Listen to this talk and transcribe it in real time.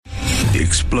The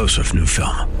explosive new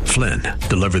film, Flynn,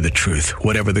 deliver the truth,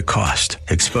 whatever the cost,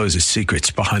 exposes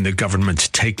secrets behind the government's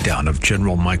takedown of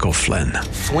General Michael Flynn.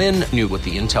 Flynn knew what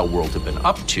the intel world had been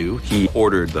up to. He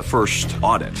ordered the first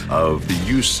audit of the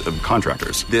use of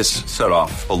contractors. This set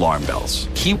off alarm bells.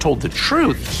 He told the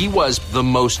truth. He was the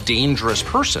most dangerous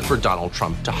person for Donald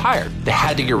Trump to hire. They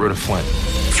had to get rid of Flynn.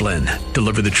 Flynn,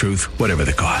 deliver the truth, whatever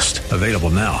the cost. Available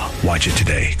now. Watch it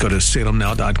today. Go to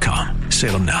salemnow.com.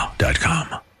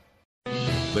 salemnow.com.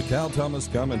 The Cal Thomas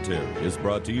Commentary is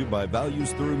brought to you by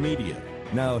Values Through Media.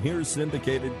 Now here's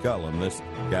syndicated columnist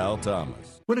Cal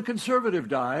Thomas. When a conservative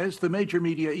dies, the major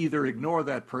media either ignore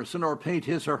that person or paint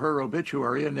his or her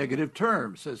obituary in negative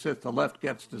terms, as if the left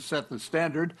gets to set the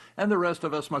standard and the rest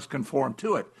of us must conform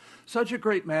to it. Such a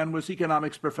great man was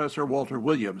economics professor Walter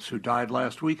Williams, who died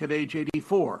last week at age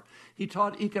 84. He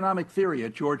taught economic theory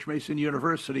at George Mason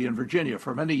University in Virginia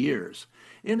for many years.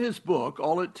 In his book,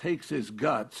 All It Takes Is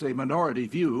Guts, A Minority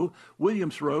View,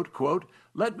 Williams wrote, quote,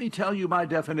 "Let me tell you my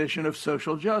definition of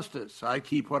social justice. I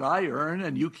keep what I earn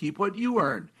and you keep what you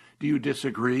earn. Do you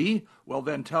disagree? Well,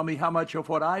 then tell me how much of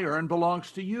what I earn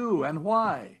belongs to you and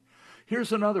why."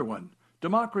 Here's another one.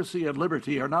 Democracy and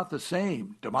liberty are not the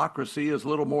same. Democracy is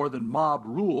little more than mob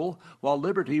rule, while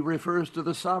liberty refers to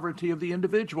the sovereignty of the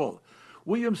individual.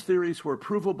 Williams' theories were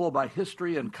provable by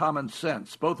history and common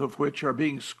sense, both of which are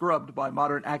being scrubbed by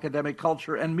modern academic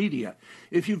culture and media.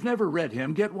 If you've never read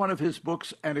him, get one of his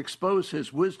books and expose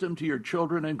his wisdom to your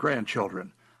children and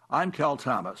grandchildren. I'm Cal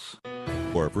Thomas.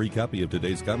 For a free copy of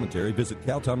today's commentary, visit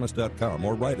calthomas.com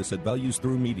or write us at Values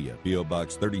Through Media, P.O.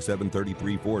 Box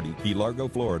 373340, Key Largo,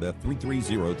 Florida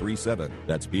 33037.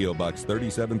 That's P.O. Box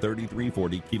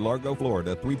 373340, Key Largo,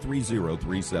 Florida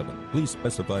 33037. Please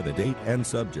specify the date and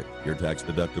subject. Your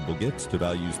tax-deductible gifts to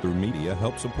Values Through Media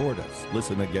help support us.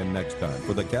 Listen again next time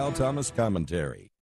for the Cal Thomas Commentary.